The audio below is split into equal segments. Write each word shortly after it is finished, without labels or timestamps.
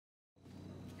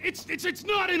It's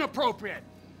not inappropriate.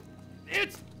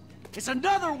 It's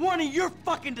another one of your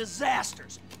fucking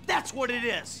disasters. That's what it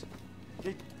is.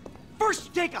 First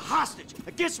you take a hostage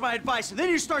against my advice, and then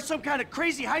you start some kind of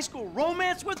crazy high school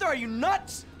romance with her? Are you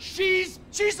nuts? She's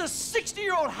a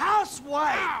 60-year-old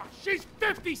housewife. Ah, she's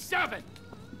 57.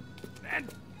 And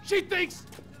she thinks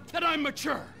that I'm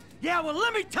mature. Yeah, well,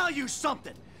 let me tell you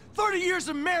something. 30 years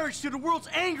of marriage to the world's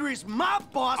angriest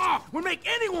mob boss would make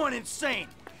anyone insane.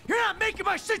 You're not making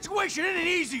my situation any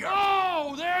easier.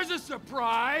 Oh, there's a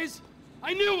surprise.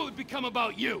 I knew it would become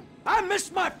about you. I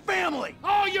miss my family.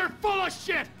 Oh, you're full of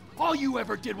shit. All you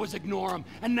ever did was ignore them,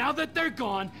 and now that they're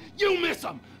gone, you miss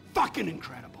them. Fucking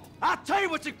incredible. I'll tell you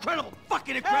what's incredible.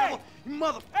 Fucking incredible. Hey! You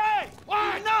mother... Hey!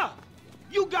 What? Enough!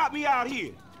 You got me out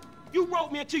here. You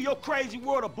roped me into your crazy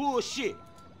world of bullshit.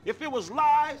 If it was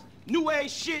lies, new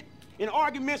age shit, and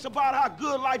arguments about how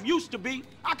good life used to be,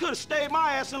 I could have stayed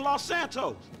my ass in Los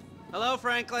Santos. Hello,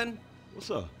 Franklin. What's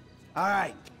up? All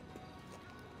right.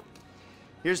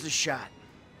 Here's the shot.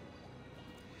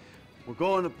 We're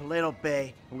going to Paleto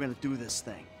Bay, and we're gonna do this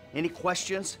thing. Any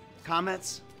questions?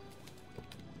 Comments?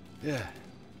 Yeah.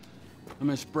 I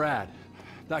miss Brad.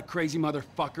 If that crazy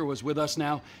motherfucker was with us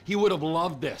now, he would have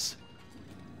loved this.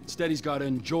 Instead, he's got to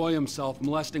enjoy himself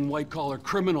molesting white-collar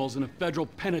criminals in a federal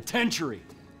penitentiary.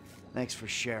 Thanks for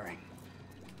sharing.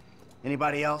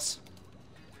 Anybody else?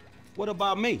 What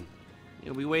about me?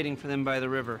 You'll be waiting for them by the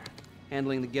river,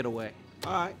 handling the getaway.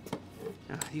 All right.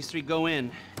 Now, these three go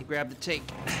in, you grab the tape.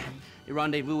 They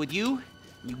rendezvous with you,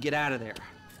 and you get out of there.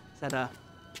 Does that,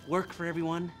 work for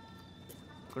everyone?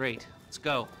 Great, let's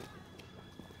go.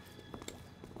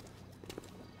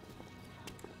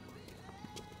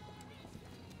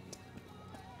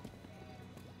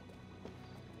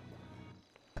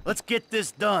 Let's get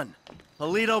this done.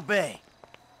 Paleto Bay.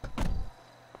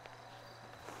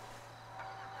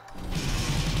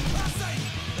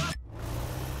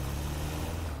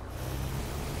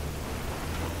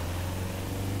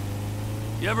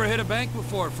 You ever hit a bank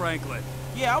before, Franklin?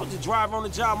 Yeah, I was the driver on the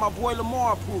job my boy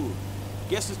Lamar pulled.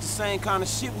 Guess it's the same kind of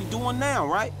shit we doing now,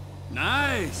 right?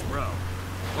 Nice, bro.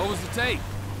 What was the tape?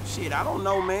 Shit, I don't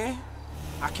know, man.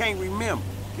 I can't remember.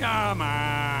 Come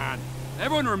on.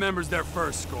 Everyone remembers their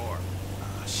first score.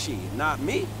 Shit, not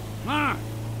me. Huh?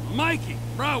 Mikey,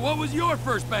 bro, what was your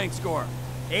first bank score?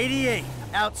 88,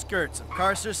 outskirts of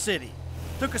Carcer City.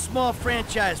 Took a small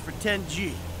franchise for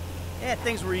 10G. Yeah,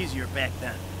 things were easier back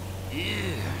then.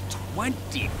 Yeah,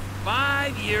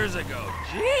 25 years ago.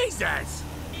 Jesus!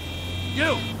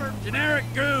 You, generic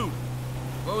goon.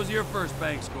 What was your first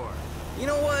bank score? You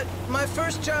know what? My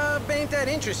first job ain't that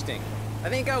interesting. I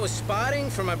think I was spotting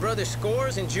for my brother's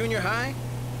scores in junior high.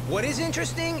 What is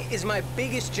interesting is my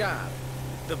biggest job,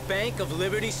 the Bank of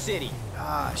Liberty City.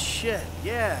 Ah, shit,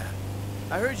 yeah.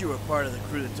 I heard you were part of the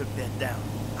crew that took that down.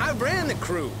 I ran the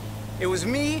crew. It was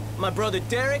me, my brother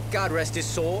Derek, God rest his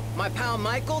soul, my pal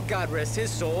Michael, God rest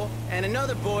his soul, and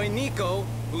another boy, Nico,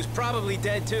 who's probably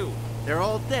dead too. They're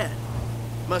all dead.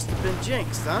 Must have been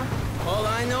jinxed, huh? All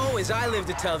I know is I live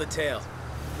to tell the tale.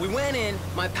 We went in,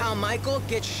 my pal Michael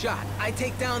gets shot. I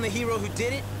take down the hero who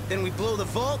did it, then we blow the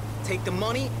vault, take the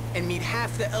money, and meet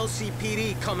half the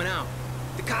LCPD coming out.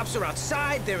 The cops are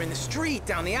outside, they're in the street,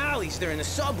 down the alleys, they're in the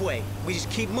subway. We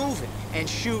just keep moving and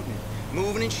shooting,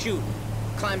 moving and shooting.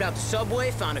 Climbed out the subway,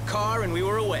 found a car, and we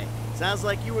were away. Sounds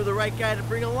like you were the right guy to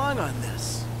bring along on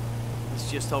this.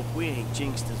 Let's just hope we ain't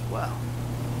jinxed as well.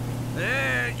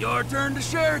 Hey, your turn to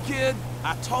share, kid.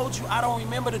 I told you I don't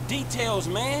remember the details,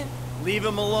 man. Leave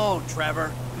him alone,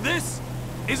 Trevor. This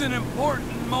is an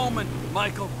important moment,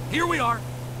 Michael. Here we are,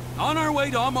 on our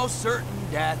way to almost certain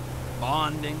death,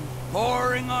 bonding,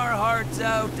 pouring our hearts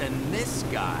out, and this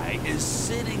guy is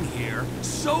sitting here,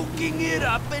 soaking it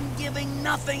up and giving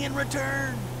nothing in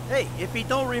return. Hey, if he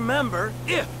don't remember...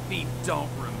 If he don't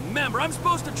remember, I'm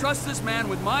supposed to trust this man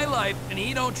with my life, and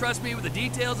he don't trust me with the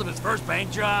details of his first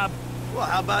bank job? Well,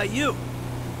 how about you?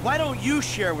 Why don't you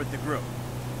share with the group?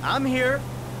 I'm here,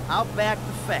 I'll back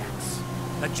the facts.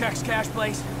 The checks cash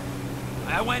place?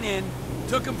 I went in,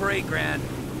 took him for $8 grand,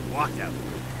 walked out.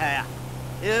 Yeah.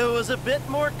 It was a bit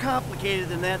more complicated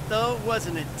than that, though,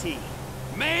 wasn't it, T?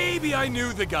 Maybe I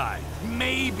knew the guy.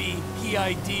 Maybe he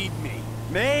ID'd me.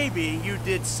 Maybe you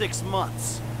did 6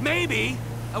 months. Maybe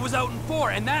I was out in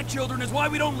 4, and that, children, is why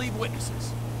we don't leave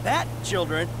witnesses. That,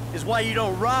 children, is why you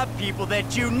don't rob people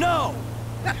that you know!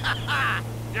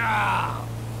 Ah.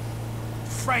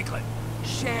 Franklin,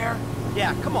 share?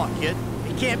 Yeah, come on, kid.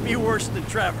 It can't be worse than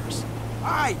Trevor's. All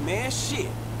right, man, shit.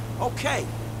 Okay,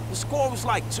 the score was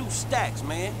like 2 stacks,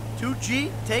 man. 2G?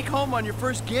 Take home on your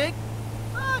first gig?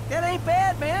 Fuck, that ain't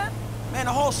bad, man. Man,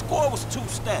 the whole score was 2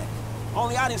 stacks.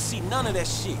 Only I didn't see none of that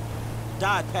shit.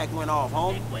 Dye pack went off,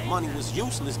 homie. Money was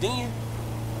useless then.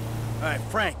 All right,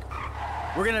 Frank,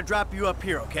 we're gonna drop you up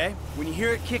here, okay? When you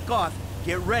hear it kick off,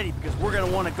 get ready because we're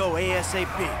gonna want to go ASAP.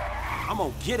 I'm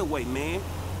on getaway, man.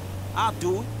 I'll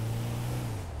do it.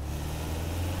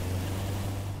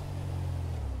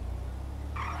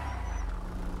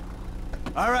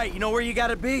 All right, you know where you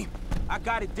gotta be? I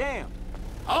got it down.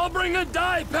 I'll bring a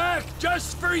dye pack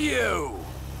just for you.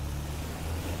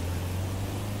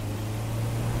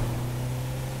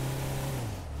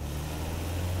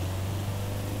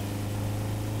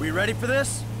 We ready for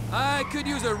this? I could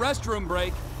use a restroom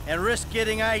break. And risk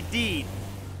getting ID'd.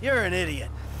 You're an idiot.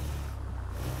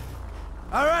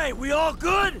 All right, we all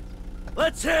good?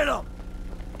 Let's hit 'em.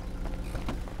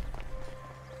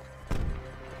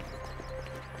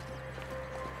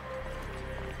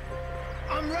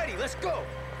 I'm ready, let's go!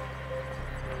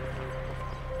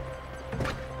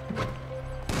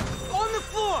 On the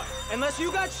floor! Unless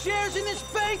you got shares in this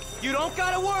bank, you don't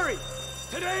gotta worry!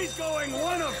 Today's going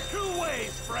one of two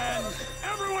ways, friends.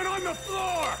 Everyone on the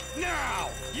floor, now!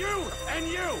 You and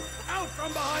you, out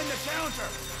from behind the counter.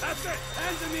 That's it,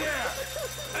 hands in the air.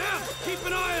 And keep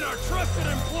an eye on our trusted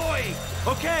employee.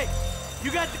 Okay,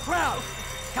 you got the crowd.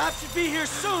 Cops should be here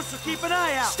soon, so keep an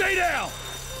eye out. Stay down!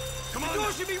 Come on. The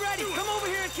door should be ready. Come over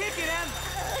here and kick it, Em.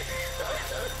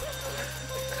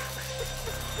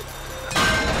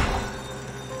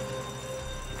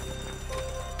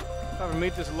 If I ever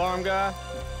meet this alarm guy,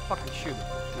 fucking shoot him.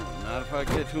 Not if I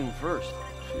get to him first.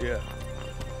 Yeah.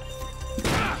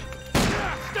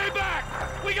 Stay back!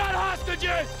 We got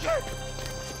hostages!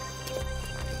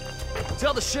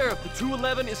 Tell the sheriff the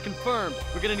 211 is confirmed.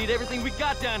 We're gonna need everything we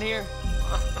got down here.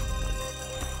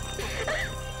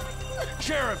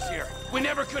 Sheriff's here. We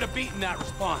never could have beaten that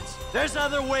response. There's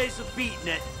other ways of beating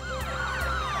it.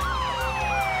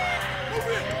 Move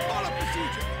in! Follow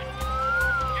procedure!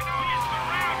 You know you're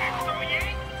surrounded, so you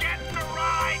ain't getting a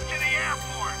ride to the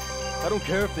airport. I don't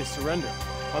care if they surrender.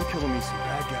 I'm killing me some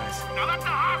bad guys. Now let the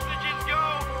hostages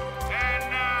go,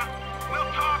 and,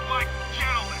 we'll talk like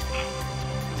gentlemen.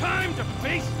 Time to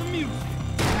face the music!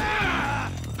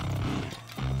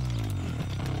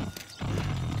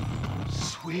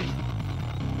 Sweet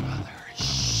brother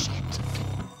shit.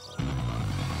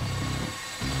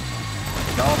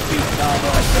 Don't beat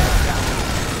Dabo.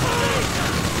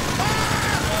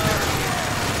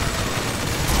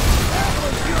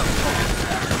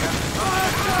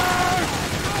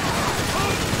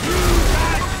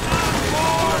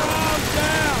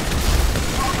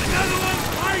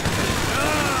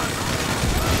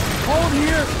 Hold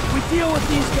here, we deal with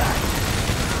these guys.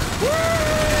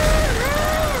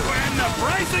 When the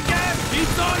price of gas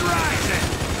keeps on rising!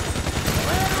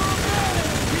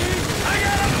 I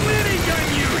got a mini gun,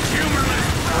 you humorless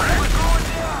prick!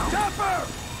 Chopper!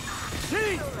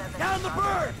 See, down the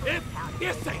bird. If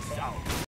you say so.